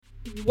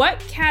what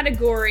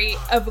category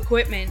of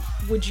equipment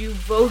would you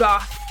vote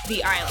off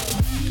the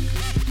island?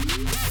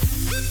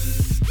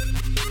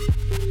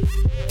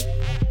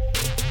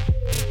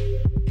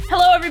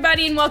 Hello,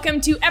 everybody, and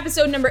welcome to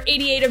episode number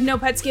 88 of No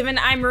Pets Given.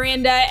 I'm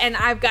Miranda, and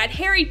I've got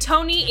Harry,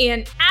 Tony,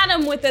 and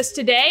Adam with us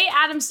today.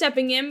 Adam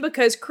stepping in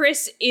because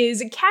Chris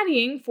is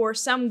caddying for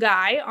some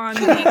guy on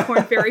the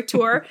Corn Ferry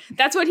Tour.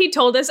 That's what he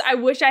told us. I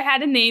wish I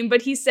had a name,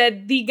 but he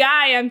said the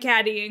guy I'm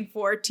caddying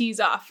for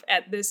tees off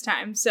at this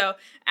time. So,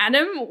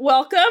 Adam,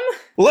 welcome.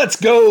 Let's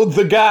go,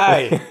 the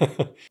guy.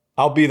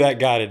 I'll be that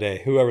guy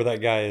today, whoever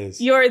that guy is.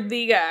 You're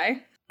the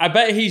guy. I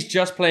bet he's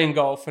just playing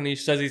golf and he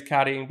says he's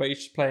caddying, but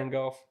he's just playing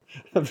golf.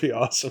 That'd be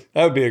awesome.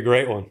 That would be a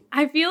great one.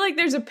 I feel like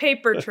there's a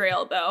paper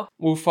trail, though.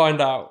 We'll find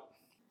out.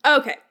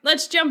 Okay,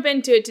 let's jump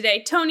into it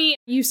today. Tony,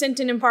 you sent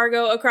an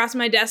embargo across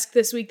my desk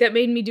this week that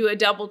made me do a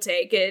double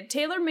take. A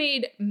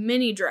tailor-made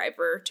mini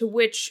driver, to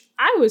which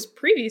I was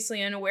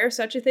previously unaware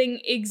such a thing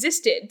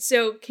existed.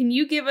 So can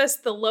you give us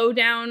the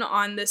lowdown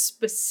on the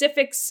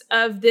specifics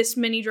of this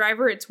mini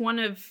driver? It's one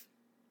of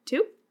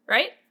two,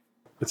 right?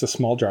 It's a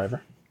small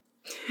driver.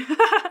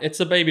 It's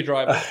a baby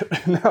driver.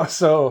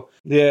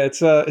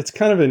 It's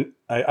kind of an,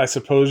 I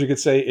suppose you could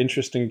say,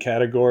 interesting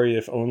category,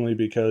 if only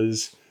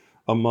because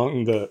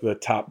among the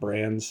top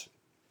brands,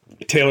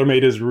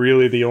 TaylorMade is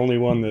really the only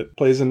one that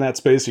plays in that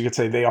space. You could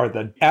say they are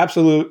the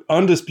absolute,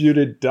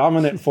 undisputed,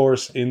 dominant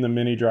force in the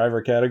mini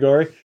driver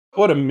category.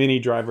 What a mini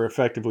driver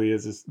effectively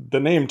is the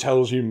name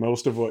tells you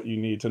most of what you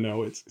need to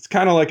know. It's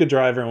kind of like a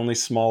driver, only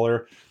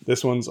smaller.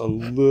 This one's a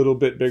little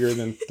bit bigger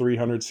than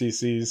 300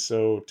 cc's.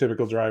 So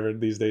typical driver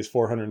these days,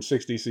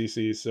 460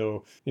 cc's.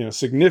 So,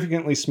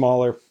 significantly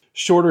smaller,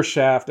 shorter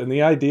shaft. And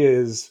the idea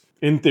is,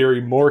 in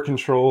theory, more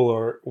control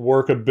or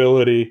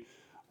workability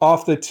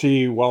off the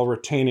tee while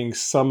retaining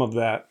some of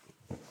that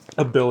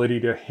ability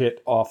to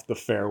hit off the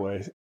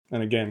fairway.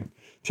 And again,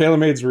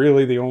 TaylorMade's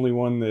really the only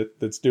one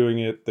that's doing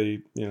it.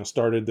 They,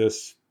 started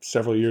this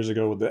several years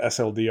ago with the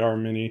SLDR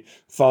Mini,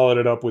 followed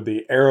it up with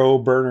the Aero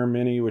Burner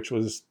Mini, which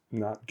was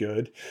not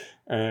good.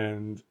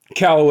 And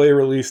Callaway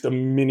released a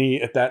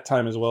Mini at that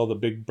time as well, the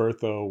Big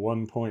Bertha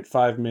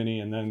 1.5 Mini,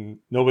 and then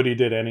nobody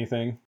did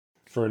anything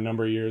for a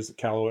number of years.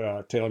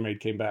 TaylorMade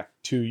came back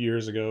 2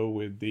 years ago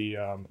with the,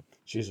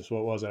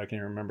 what was it? I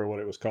can't remember what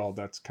it was called.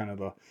 That's kind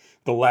of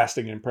the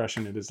lasting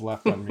impression it has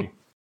left on me.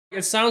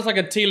 It sounds like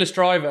a T-less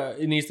driver.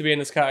 It needs to be in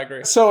this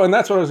category. So, and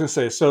that's what I was going to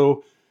say.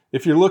 So,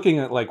 if you're looking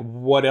at like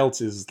what else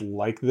is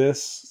like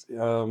this,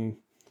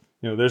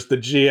 there's the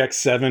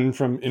GX7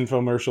 from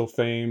infomercial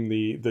fame,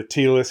 the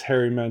T-less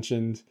Harry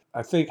mentioned.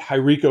 I think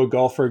Hyriko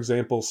Golf, for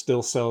example,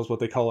 still sells what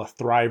they call a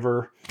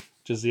Thriver,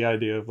 which is the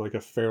idea of like a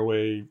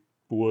fairway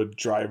wood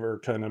driver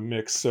kind of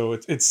mix. So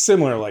it's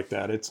similar like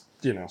that. It's,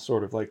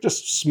 sort of like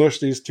just smush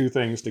these two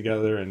things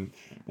together and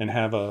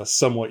have a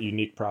somewhat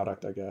unique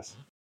product, I guess.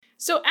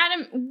 So,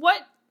 Adam,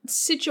 what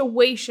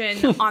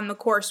situation on the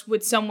course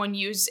would someone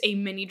use a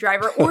mini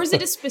driver? Or is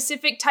it a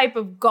specific type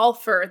of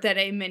golfer that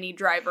a mini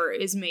driver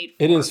is made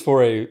for? It is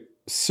for a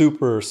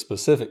super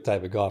specific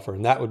type of golfer,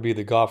 and that would be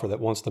the golfer that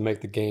wants to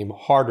make the game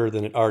harder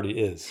than it already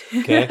is.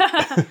 Okay?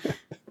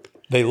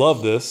 They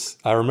love this.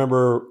 I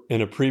remember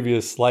in a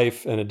previous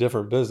life in a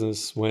different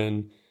business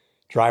when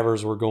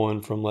drivers were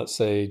going from, let's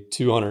say,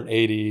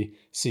 280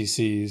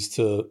 cc's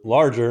to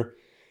larger.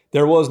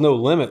 There was no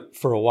limit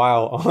for a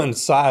while on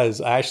size.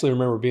 I actually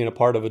remember being a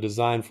part of a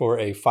design for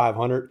a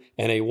 500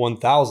 and a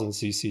 1000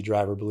 cc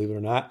driver, believe it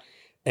or not.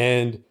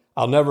 And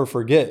I'll never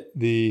forget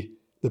the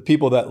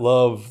people that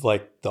love,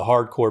 like the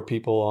hardcore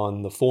people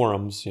on the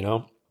forums,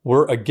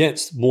 were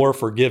against more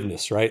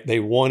forgiveness, right?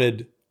 They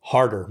wanted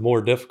harder,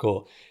 more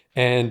difficult.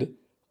 And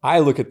I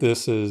look at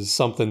this as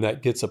something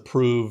that gets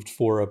approved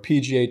for a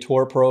PGA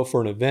Tour Pro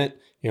for an event,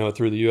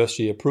 through the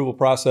USG approval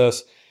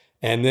process.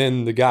 And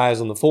then the guys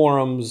on the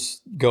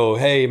forums go,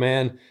 hey,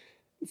 man,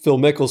 Phil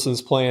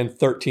Mickelson's playing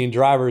 13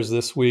 drivers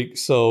this week.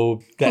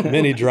 So that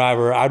mini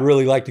driver, I'd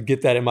really like to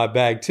get that in my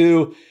bag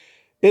too.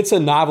 It's a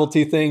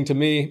novelty thing to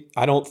me.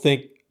 I don't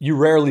think you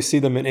rarely see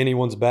them in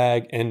anyone's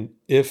bag. And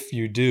if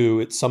you do,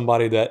 it's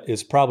somebody that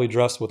is probably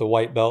dressed with a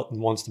white belt and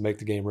wants to make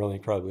the game really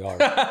incredibly hard.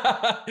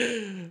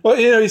 Well,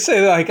 you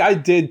say like I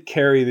did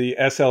carry the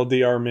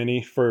SLDR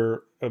Mini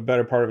for a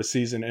better part of a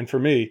season. And for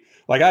me,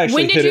 like I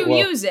actually hit it well. When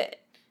did you use it?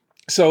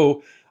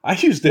 So I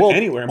used it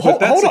anywhere.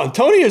 But hold on.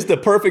 Tony is the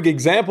perfect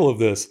example of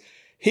this.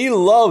 He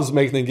loves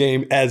making the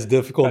game as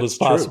difficult as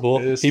possible.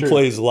 He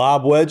plays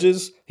lob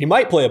wedges. He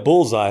might play a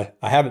bullseye.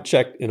 I haven't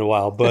checked in a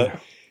while,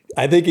 but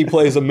I think he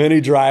plays a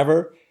mini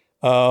driver.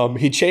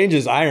 He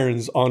changes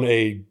irons on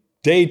a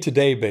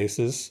day-to-day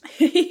basis.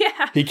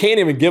 Yeah. He can't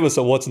even give us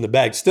a what's in the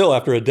bag. Still,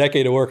 after a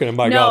decade of working in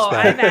my golf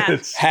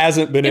bag,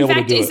 hasn't been able to do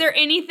it. In fact, is there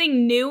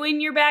anything new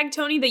in your bag,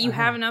 Tony, that you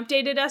haven't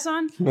updated us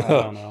on? I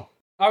don't know.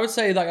 I would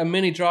say like a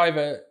mini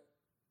driver.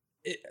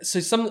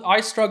 I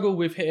struggle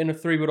with hitting a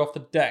 3-wood off the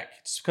deck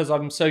just because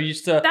I'm so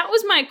used to. That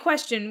was my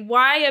question.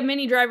 Why a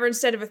mini driver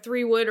instead of a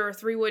 3-wood or a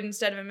 3-wood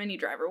instead of a mini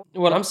driver?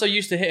 Well, I'm so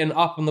used to hitting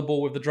up on the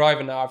ball with the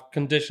driver now. I've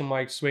conditioned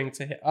my swing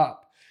to hit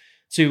up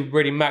to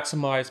really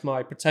maximize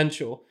my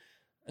potential.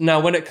 Now,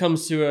 when it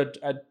comes to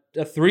a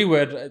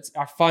 3-wood,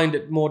 I find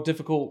it more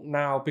difficult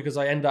now because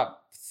I end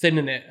up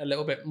thinning it a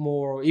little bit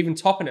more, or even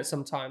topping it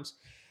sometimes.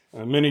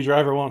 A mini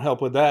driver won't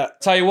help with that.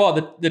 Tell you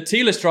what, the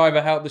Tealess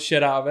driver helped the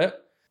shit out of it.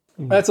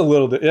 That's a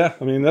little bit, yeah.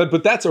 I mean,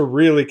 but that's a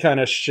really kind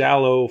of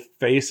shallow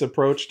face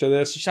approach to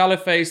this. Shallow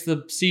face, the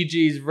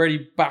CG is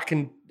really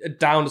backing it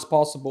down as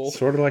possible.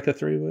 Sort of like a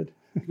 3-wood.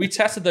 We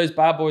tested those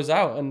bad boys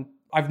out, and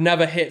I've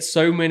never hit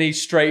so many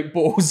straight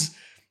balls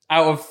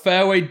out of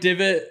fairway,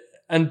 divot,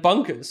 and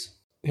bunkers.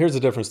 Here's the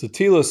difference. The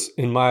Tealess,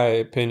 in my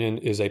opinion,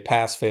 is a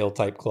pass-fail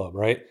type club,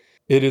 right?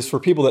 It is for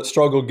people that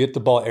struggle to get the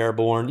ball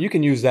airborne. You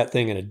can use that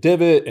thing in a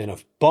divot, in a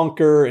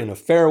bunker, in a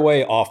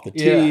fairway, off the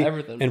tee. Yeah,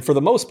 everything. And for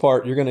the most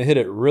part, you're going to hit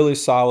it really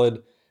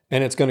solid,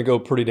 and it's going to go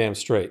pretty damn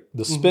straight.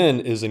 The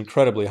spin is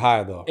incredibly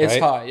high, though, It's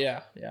right? high,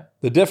 yeah.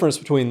 The difference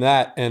between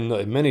that and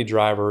the mini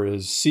driver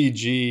is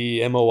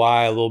CG,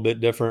 MOI, a little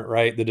bit different,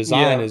 right? The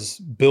design is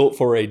built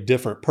for a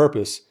different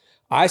purpose.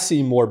 I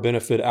see more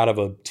benefit out of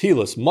a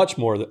Tealess, much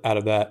more out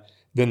of that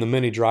than the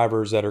mini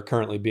drivers that are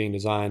currently being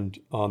designed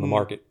on the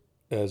market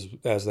as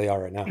they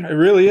are right now. It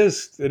really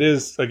is. It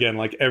is, again,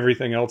 like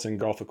everything else in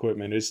golf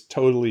equipment, is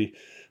totally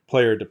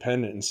player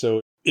dependent. And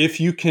so if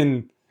you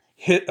can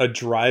hit a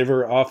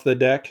driver off the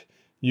deck,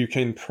 you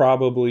can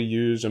probably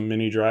use a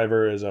mini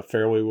driver as a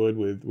fairway wood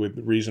with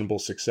reasonable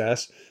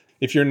success.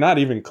 If you're not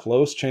even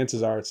close,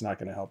 chances are it's not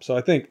going to help. So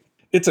I think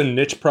it's a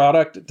niche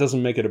product. It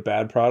doesn't make it a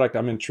bad product.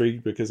 I'm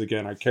intrigued because,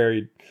 again, I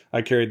carried the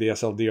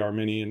SLDR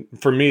Mini, and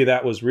for me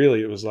that was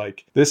really, it was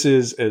like, this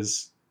is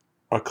as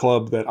a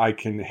club that I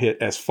can hit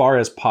as far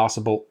as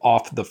possible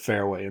off the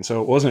fairway. And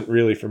so it wasn't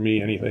really for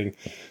me anything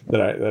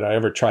that I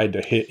ever tried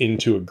to hit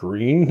into a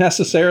green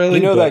necessarily.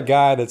 You know that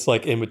guy that's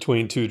like in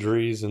between two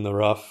trees in the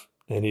rough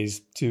and he's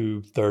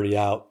 230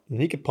 out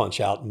and he could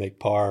punch out and make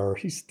par, or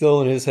he's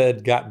still in his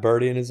head got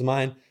birdie in his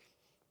mind.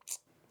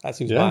 That's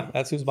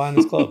who's buying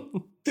this club.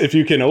 If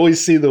you can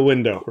always see the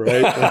window,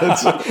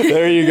 right?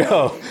 There you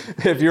go.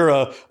 If you're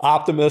a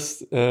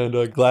optimist and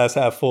a glass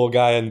half full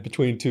guy in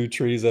between two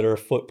trees that are a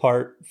foot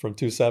apart from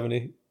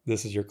 270,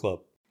 this is your club.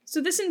 So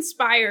this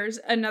inspires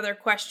another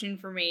question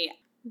for me.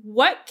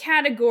 What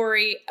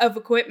category of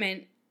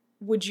equipment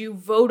would you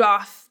vote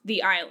off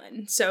the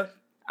island? So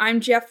I'm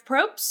Jeff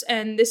Probst,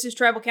 and this is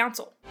Tribal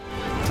Council.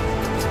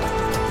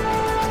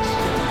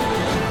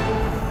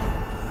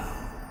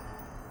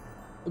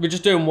 We're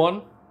just doing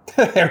one.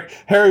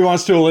 Harry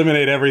wants to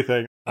eliminate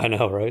everything. I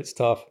know, right? It's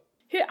tough.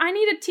 Here, I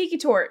need a tiki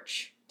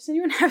torch. Does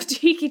anyone have a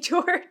tiki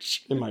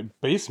torch? In my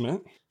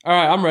basement. All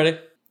right, I'm ready.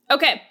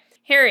 Okay,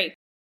 Harry,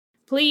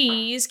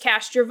 please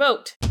cast your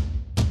vote.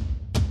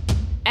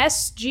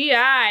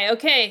 SGI.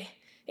 Okay,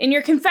 in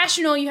your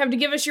confessional, you have to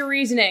give us your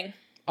reasoning.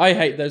 I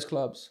hate those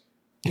clubs.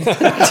 I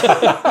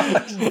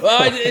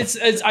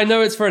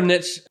know it's for a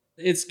niche.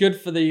 It's good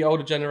for the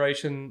older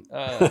generation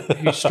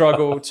who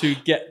struggle to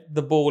get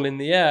the ball in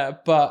the air,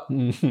 but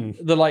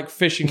they're like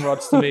fishing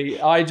rods to me.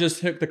 I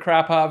just hook the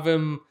crap out of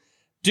them.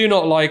 Do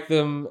not like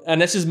them, and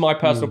this is my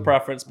personal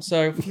preference.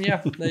 So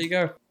yeah, there you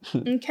go.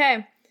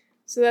 Okay,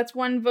 so that's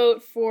one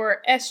vote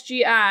for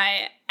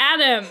SGI.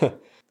 Adam,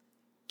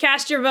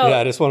 cast your vote. Yeah,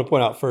 I just want to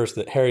point out first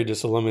that Harry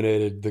just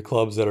eliminated the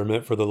clubs that are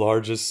meant for the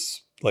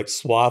largest like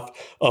swath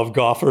of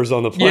golfers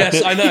on the planet.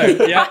 Yes, I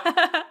know. Yeah.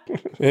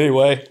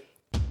 Anyway.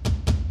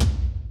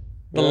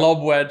 The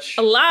lob wedge.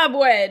 A lob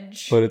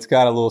wedge. But it's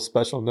got a little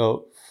special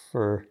note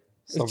for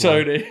someone.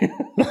 Tony.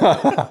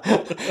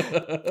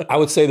 I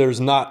would say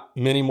there's not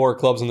many more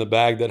clubs in the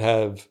bag that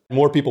have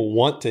more people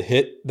want to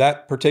hit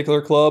that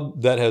particular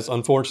club that has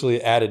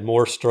unfortunately added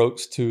more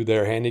strokes to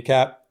their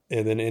handicap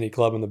than any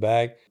club in the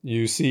bag.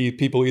 You see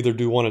people either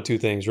do one of two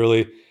things.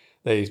 Really,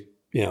 they,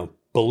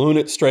 balloon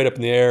it straight up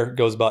in the air,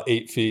 goes about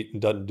 8 feet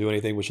and doesn't do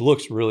anything, which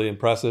looks really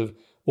impressive,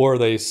 or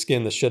they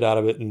skin the shit out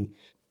of it and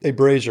they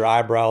braise your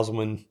eyebrows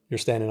when you're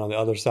standing on the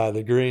other side of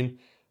the green.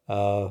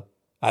 I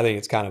think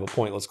it's kind of a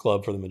pointless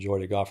club for the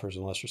majority of golfers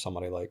unless you're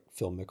somebody like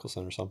Phil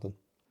Mickelson or something.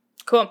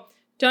 Cool.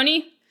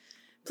 Tony,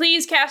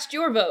 please cast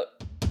your vote.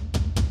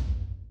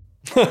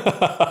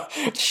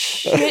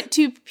 Shit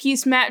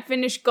two-piece matte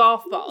finish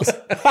golf balls.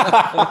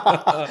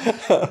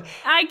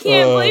 I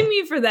can't blame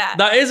you for that.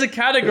 That is a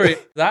category.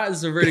 That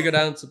is a really good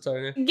answer,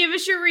 Tony. Give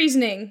us your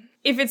reasoning,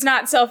 if it's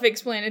not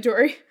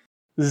self-explanatory.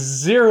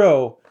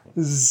 Zero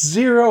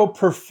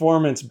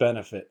performance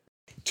benefit.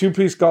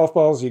 Two-piece golf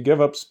balls, you give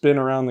up spin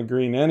around the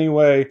green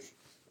anyway.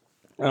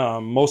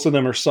 Most of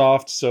them are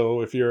soft,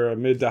 so if you're a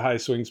mid to high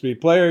swing speed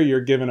player,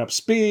 you're giving up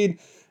speed.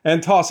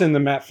 And toss in the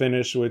matte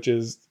finish, which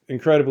is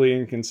incredibly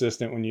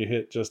inconsistent when you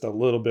hit just a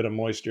little bit of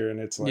moisture, and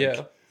it's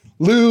like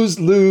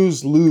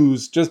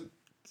lose. Just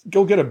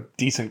go get a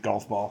decent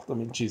golf ball. I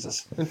mean,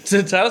 Jesus.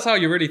 Tell us how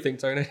you really think,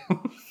 Tony.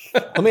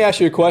 Let me ask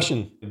you a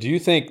question. Do you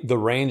think the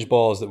range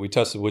balls that we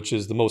tested, which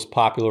is the most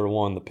popular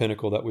one, the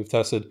Pinnacle that we've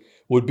tested,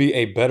 would be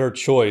a better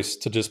choice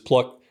to just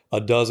pluck a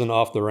dozen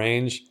off the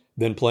range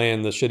than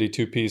playing the shitty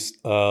two-piece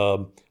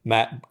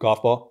matte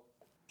golf ball?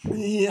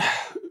 Yeah.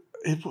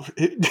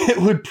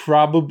 It would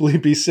probably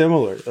be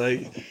similar.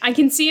 Like, I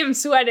can see him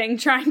sweating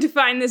trying to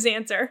find this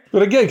answer.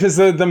 but again, because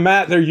the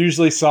mat, they're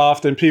usually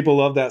soft and people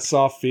love that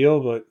soft feel.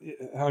 But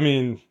I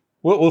mean,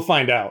 we'll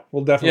find out.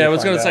 We'll definitely. Yeah, I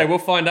was going to find say out. we'll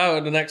find out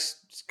in the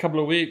next couple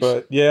of weeks.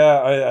 But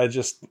yeah, I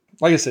just,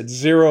 like I said,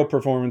 zero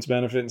performance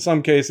benefit. In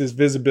some cases,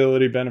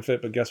 visibility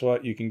benefit. But guess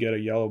what? You can get a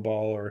yellow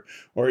ball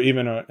or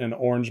even an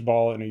orange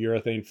ball in a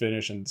urethane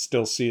finish and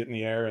still see it in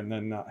the air and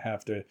then not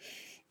have to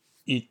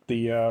eat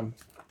the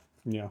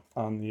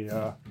on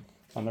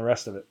the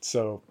rest of it.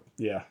 So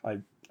yeah,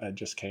 I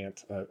just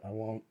can't. I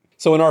won't.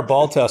 So in our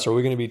ball test, are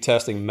we going to be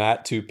testing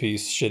matte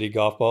two-piece shitty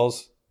golf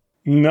balls?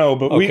 No,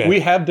 but Okay. we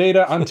have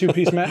data on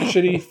two-piece matte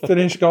shitty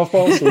finish golf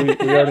balls, so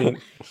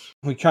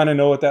we kind of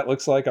know what that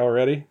looks like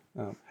already.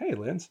 Hey,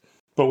 Linz.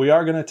 But we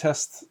are going to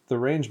test the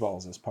range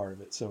balls as part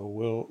of it, so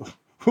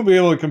we'll be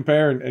able to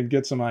compare and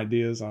get some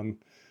ideas on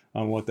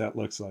what that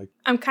looks like.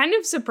 I'm kind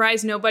of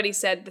surprised nobody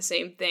said the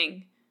same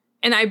thing.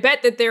 And I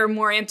bet that there are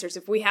more answers.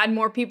 If we had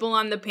more people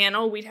on the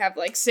panel, we'd have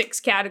like 6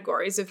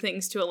 categories of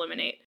things to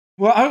eliminate.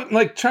 Well, I'm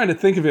like trying to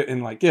think of it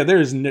in like, yeah,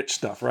 there's niche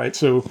stuff, right?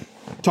 So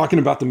talking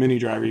about the mini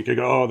driver, you could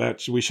go, oh,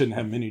 we shouldn't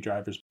have mini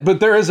drivers. But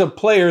there is a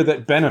player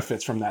that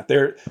benefits from that.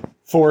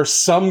 For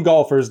some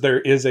golfers,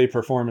 there is a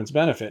performance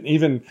benefit.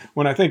 Even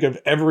when I think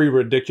of every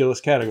ridiculous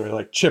category,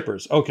 like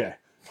chippers, okay.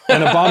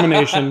 An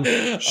abomination,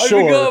 I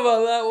sure, forgot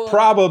about that one.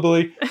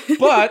 probably.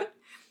 But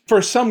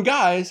for some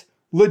guys,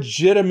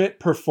 legitimate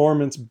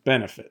performance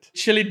benefit.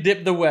 Chili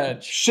dip the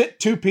wedge. Shit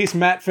two-piece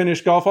matte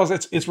finish golf balls.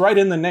 It's right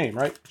in the name,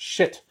 right?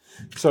 Shit.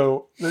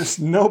 So there's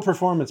no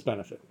performance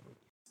benefit.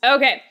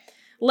 Okay,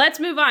 let's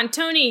move on.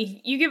 Tony,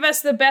 you give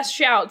us the best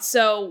shout.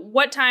 So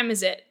what time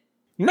is it?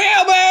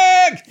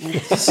 Mailbag!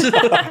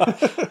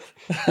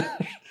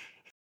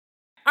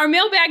 Our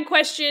mailbag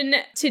question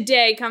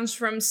today comes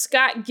from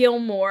Scott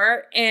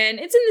Gilmore, and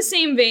it's in the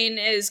same vein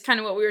as kind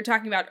of what we were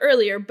talking about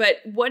earlier, but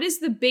what is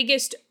the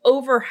biggest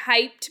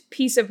overhyped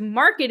piece of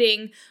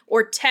marketing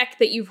or tech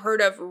that you've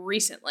heard of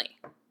recently?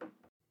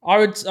 I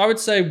would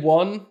say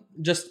one,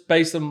 just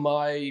based on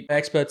my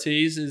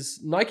expertise,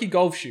 is Nike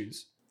golf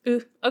shoes.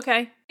 Ooh,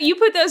 okay. You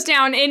put those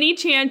down any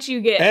chance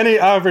you get. Any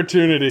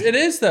opportunity. It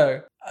is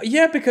though.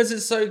 Yeah, because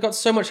it's got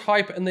so much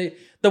hype, and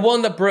the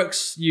one that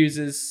Brooks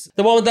uses,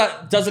 the one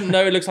that doesn't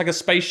know it looks like a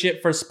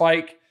spaceship for a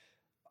spike,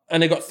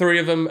 and they got 3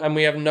 of them, and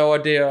we have no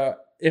idea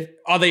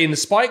are they in the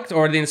spiked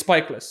or are they in the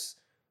spikeless?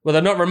 Well,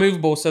 they're not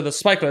removable, so they're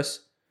spikeless.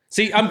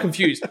 See, I'm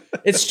confused.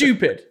 It's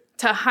stupid.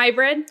 To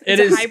hybrid? It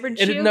It's is a hybrid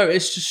shoe? No,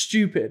 it's just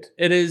stupid.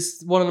 It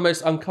is one of the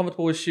most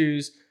uncomfortable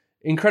shoes.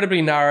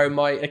 Incredibly narrow.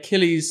 My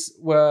Achilles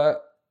were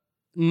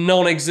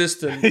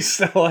non-existent. He's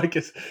still like,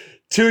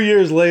 2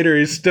 years later,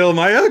 he's still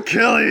my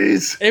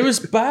Achilles. It was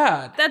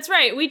bad. That's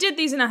right. We did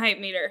these in a hype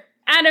meter.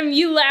 Adam,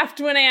 you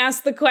laughed when I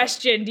asked the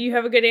question. Do you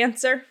have a good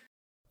answer?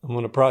 I'm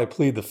going to probably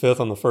plead the fifth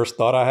on the first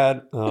thought I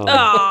had.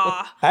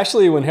 Aw.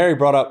 Actually, when Harry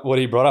brought up what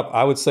he brought up,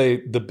 I would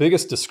say the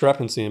biggest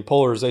discrepancy and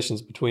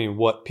polarizations between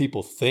what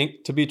people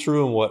think to be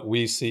true and what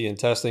we see in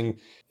testing.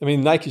 I mean,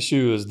 Nike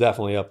shoe is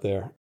definitely up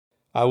there.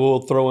 I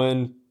will throw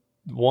in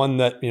one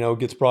that,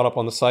 gets brought up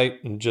on the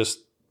site and just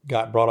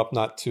got brought up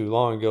not too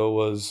long ago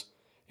was,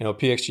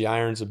 PXG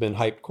irons have been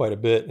hyped quite a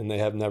bit and they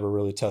have never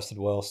really tested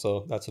well.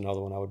 So that's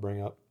another one I would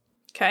bring up.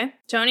 Okay.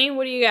 Tony,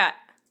 what do you got?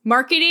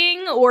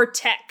 Marketing or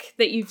tech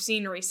that you've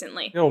seen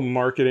recently?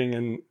 Marketing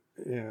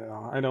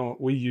and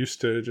we used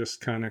to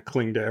just kind of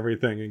cling to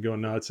everything and go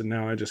nuts, and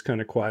now I just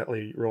kind of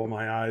quietly roll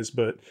my eyes.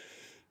 But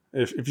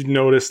if you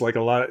notice, like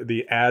a lot of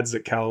the ads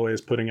that Callaway is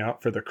putting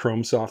out for the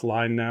Chrome Soft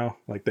line now,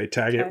 like they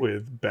tag it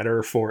with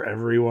better for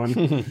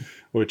everyone,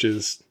 which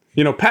is,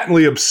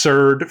 patently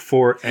absurd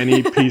for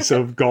any piece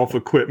of golf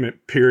equipment,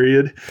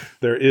 period.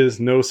 There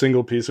is no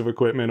single piece of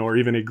equipment or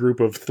even a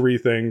group of 3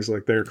 things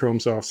like their Chrome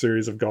Soft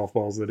series of golf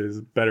balls that is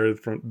better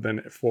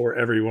than for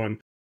everyone.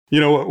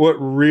 What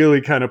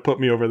really kind of put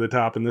me over the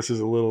top, and this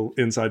is a little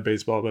inside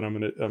baseball, but I'm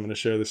gonna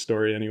share this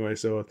story anyway.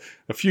 So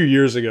a few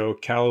years ago,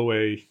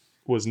 Callaway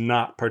was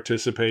not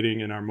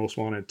participating in our Most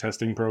Wanted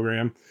testing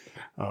program,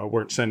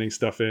 weren't sending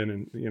stuff in,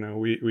 and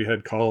we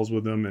had calls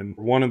with them, and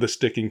one of the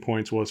sticking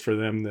points was for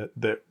them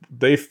that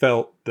they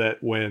felt that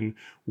when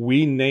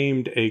we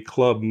named a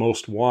club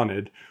Most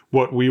Wanted,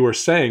 what we were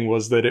saying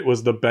was that it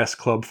was the best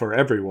club for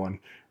everyone,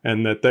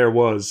 and that there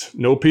was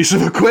no piece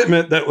of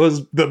equipment that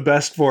was the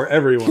best for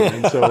everyone.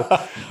 And so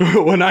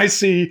when I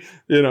see,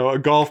 a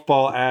golf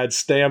ball ad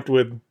stamped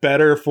with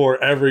better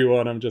for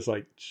everyone, I'm just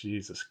like,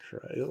 Jesus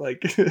Christ.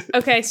 Like,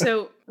 Okay,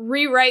 so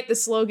rewrite the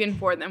slogan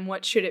for them.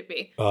 What should it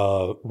be?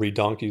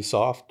 Redonk you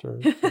soft or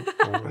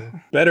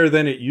better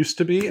than it used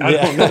to be. I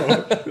don't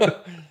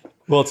know.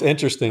 Well, it's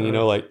interesting,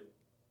 like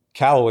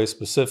Callaway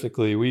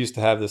specifically, we used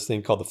to have this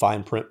thing called the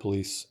fine print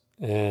police,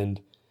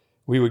 and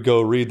we would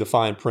go read the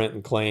fine print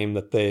and claim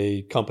that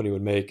the company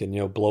would make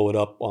and, blow it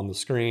up on the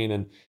screen.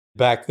 And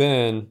back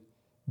then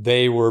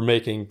they were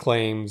making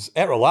claims,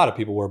 a lot of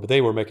people were, but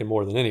they were making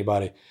more than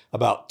anybody,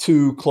 about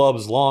 2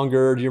 clubs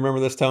longer. Do you remember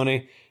this,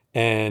 Tony?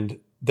 And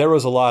there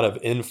was a lot of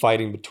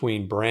infighting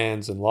between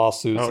brands and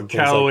lawsuits and things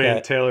Callaway like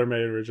and that.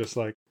 TaylorMade were just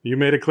like, you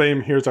made a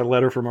claim, here's our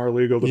letter from our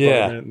legal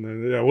department.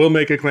 And then, we'll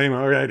make a claim.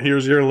 All right,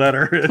 here's your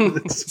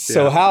letter.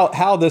 So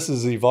how this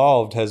has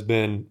evolved has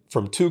been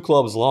from 2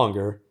 clubs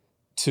longer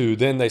to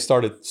then they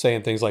started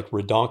saying things like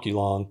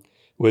redonkulong,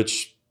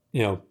 which,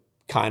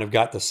 kind of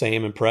got the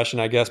same impression,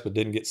 I guess, but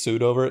didn't get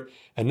sued over it.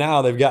 And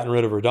now they've gotten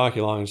rid of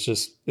redonkulong.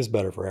 It's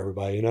better for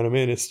everybody. You know what I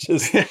mean? It's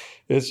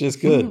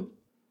just good.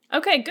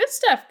 Okay, good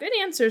stuff. Good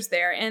answers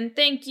there. And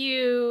thank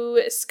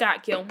you,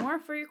 Scott Gilmore,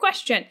 for your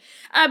question.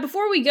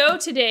 Before we go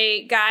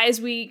today,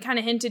 guys, we kind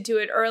of hinted to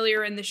it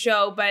earlier in the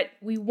show, but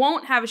we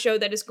won't have a show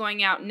that is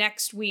going out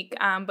next week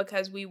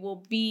because we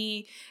will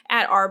be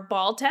at our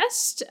ball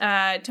test.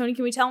 Tony,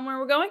 can we tell them where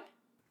we're going?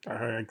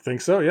 I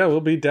think so. Yeah,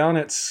 we'll be down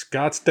at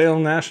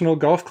Scottsdale National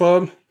Golf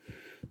Club,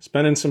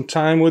 spending some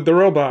time with the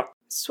robot.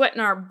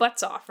 Sweating our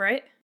butts off,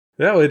 right?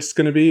 Yeah, it's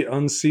going to be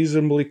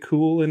unseasonably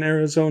cool in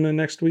Arizona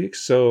next week.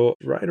 So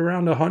right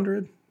around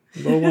 100,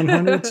 low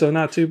 100, so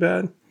not too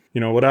bad.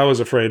 What I was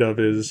afraid of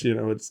is,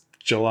 it's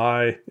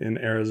July in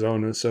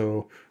Arizona,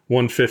 so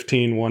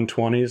 115,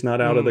 120 is not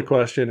out of the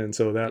question. And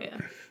so that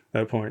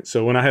point.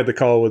 So when I had the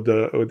call with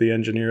the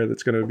engineer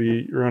that's going to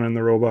be running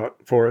the robot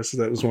for us,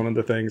 that was one of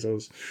the things. I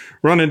was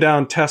running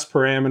down test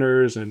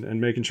parameters and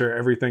making sure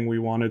everything we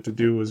wanted to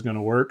do was going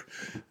to work.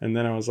 And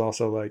then I was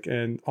also like,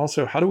 and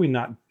also, how do we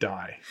not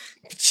die?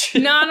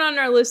 Not on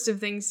our list of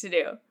things to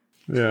do.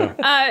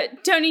 Yeah.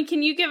 Tony,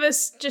 can you give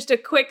us just a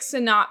quick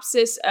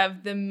synopsis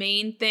of the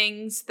main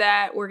things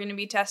that we're going to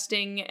be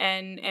testing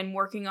and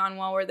working on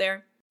while we're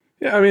there?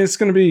 Yeah, I mean, it's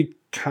going to be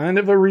kind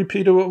of a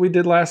repeat of what we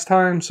did last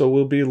time. So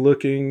we'll be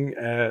looking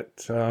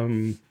at,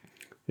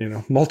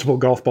 multiple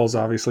golf balls,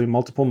 obviously,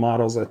 multiple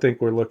models. I think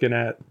we're looking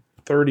at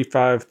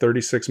 35,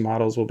 36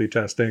 models we'll be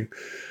testing.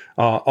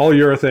 All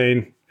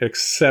urethane,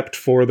 except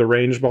for the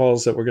range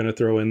balls that we're going to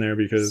throw in there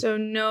because... So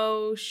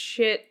no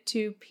shit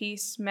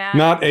 2-piece matte?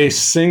 Not a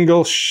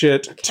single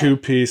shit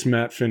 2-piece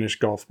matte finish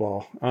golf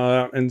ball.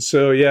 And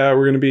so,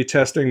 we're going to be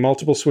testing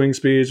multiple swing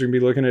speeds. We're going to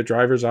be looking at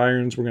driver's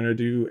irons. We're going to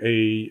do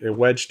a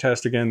wedge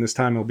test again. This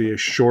time it'll be a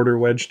shorter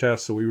wedge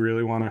test. So we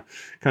really want to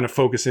kind of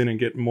focus in and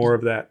get more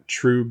of that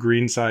true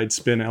greenside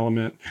spin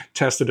element.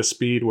 Test at a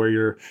speed where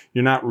you're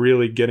not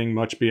really getting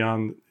much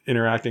beyond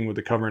interacting with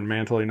the cover and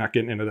mantle. You're not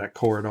getting into that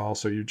core at all.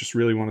 So you just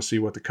really want to see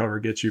what the cover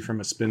gets you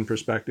from a spin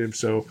perspective.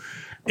 So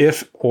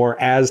if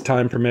or as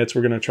time permits,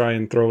 we're going to try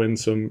and throw in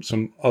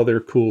some other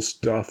cool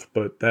stuff,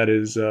 but that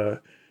is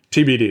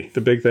TBD.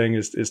 The big thing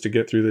is to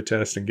get through the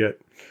test and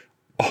get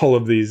all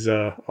of these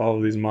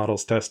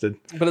models tested.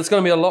 But it's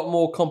going to be a lot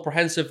more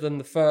comprehensive than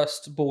the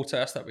first ball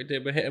test that we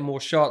did. We're hitting more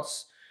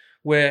shots.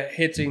 We're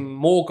hitting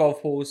more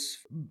golf balls.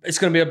 It's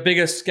going to be a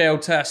bigger scale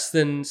test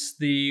than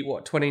the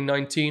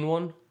 2019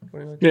 one.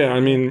 2019? Yeah, I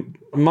mean,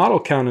 model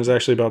count is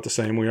actually about the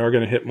same. We are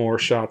going to hit more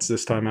shots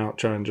this time out,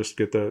 try and just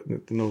get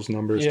those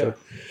numbers to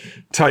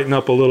tighten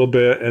up a little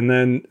bit, and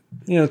then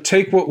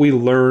take what we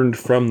learned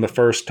from the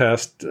first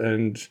test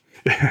and.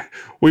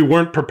 We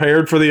weren't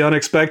prepared for the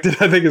unexpected,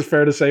 I think it's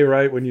fair to say,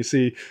 right? When you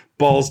see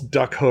balls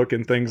duck hook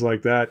and things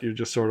like that, you're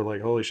just sort of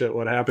like, holy shit,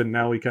 what happened?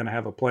 Now we kind of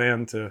have a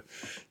plan to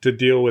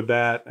deal with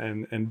that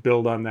and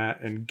build on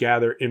that and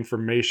gather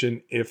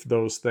information if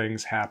those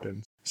things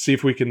happen. See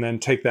if we can then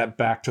take that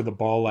back to the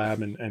ball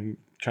lab and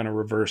kind of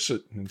reverse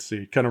it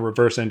and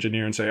reverse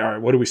engineer and say, all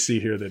right, what do we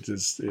see here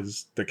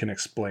that can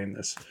explain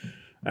this?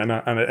 And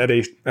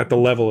at the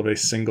level of a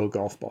single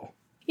golf ball.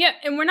 Yeah,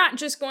 and we're not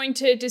just going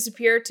to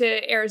disappear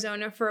to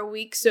Arizona for a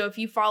week. So if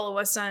you follow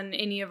us on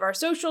any of our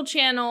social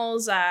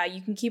channels,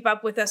 you can keep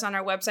up with us on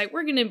our website.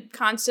 We're going to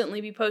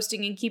constantly be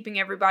posting and keeping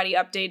everybody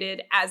updated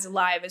as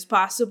live as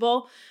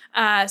possible.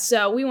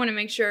 So we want to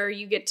make sure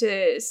you get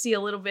to see a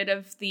little bit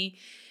of the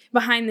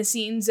behind the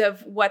scenes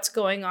of what's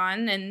going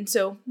on. And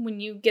so when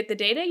you get the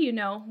data, you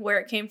know where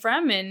it came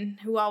from and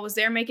who all was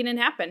there making it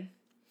happen.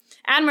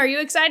 Adam, are you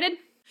excited?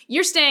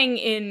 You're staying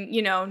in,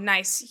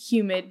 nice,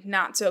 humid,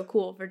 not so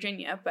cool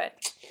Virginia,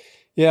 but...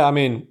 Yeah, I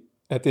mean,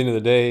 at the end of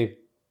the day,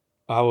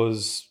 I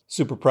was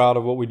super proud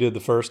of what we did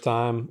the first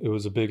time. It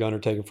was a big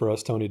undertaking for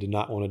us. Tony did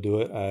not want to do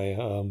it.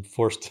 I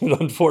forced him to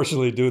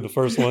unfortunately do the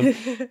first one.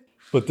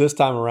 But this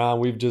time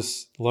around, we've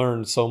just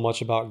learned so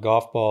much about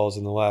golf balls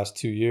in the last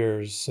 2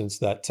 years since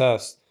that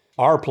test.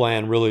 Our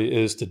plan really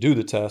is to do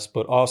the test,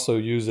 but also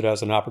use it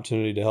as an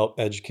opportunity to help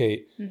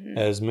educate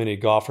as many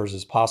golfers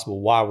as possible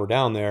while we're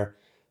down there.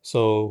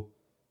 So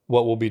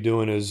what we'll be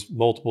doing is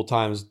multiple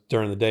times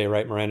during the day,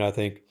 right, Miranda? I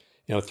think,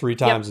 3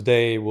 times a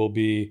day we'll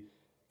be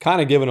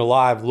kind of giving a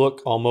live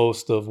look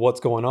almost of what's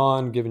going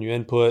on, giving you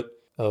input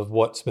of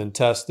what's been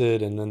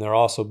tested. And then there'll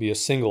also be a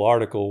single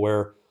article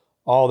where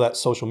all that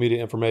social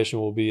media information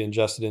will be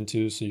ingested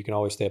into so you can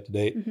always stay up to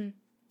date. Mm-hmm.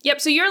 Yep.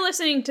 So you're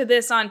listening to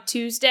this on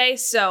Tuesday.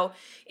 So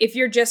if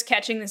you're just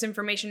catching this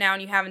information now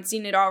and you haven't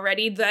seen it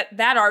already,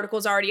 that article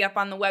is already up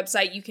on the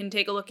website. You can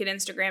take a look at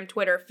Instagram,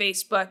 Twitter,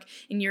 Facebook,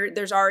 and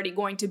there's already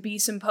going to be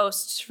some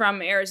posts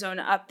from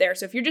Arizona up there.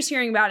 So if you're just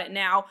hearing about it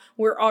now,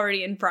 we're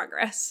already in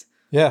progress.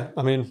 Yeah.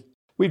 I mean,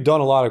 we've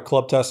done a lot of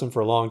club testing for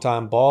a long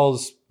time.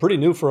 Ball's pretty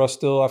new for us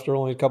still after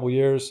only a couple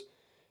years.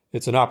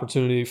 It's an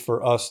opportunity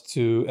for us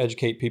to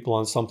educate people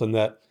on something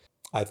that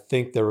I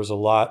think there was a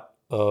lack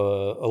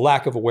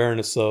of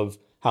awareness of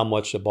how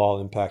much a ball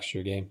impacts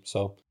your game.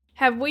 So,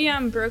 have we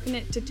broken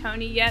it to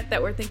Tony yet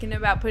that we're thinking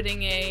about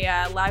putting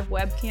a live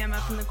webcam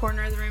up in the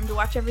corner of the room to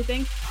watch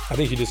everything? I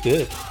think you just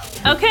did.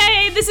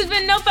 Okay, this has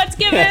been No Putts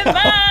Given.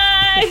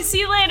 Bye. See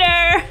you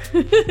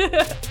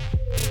later.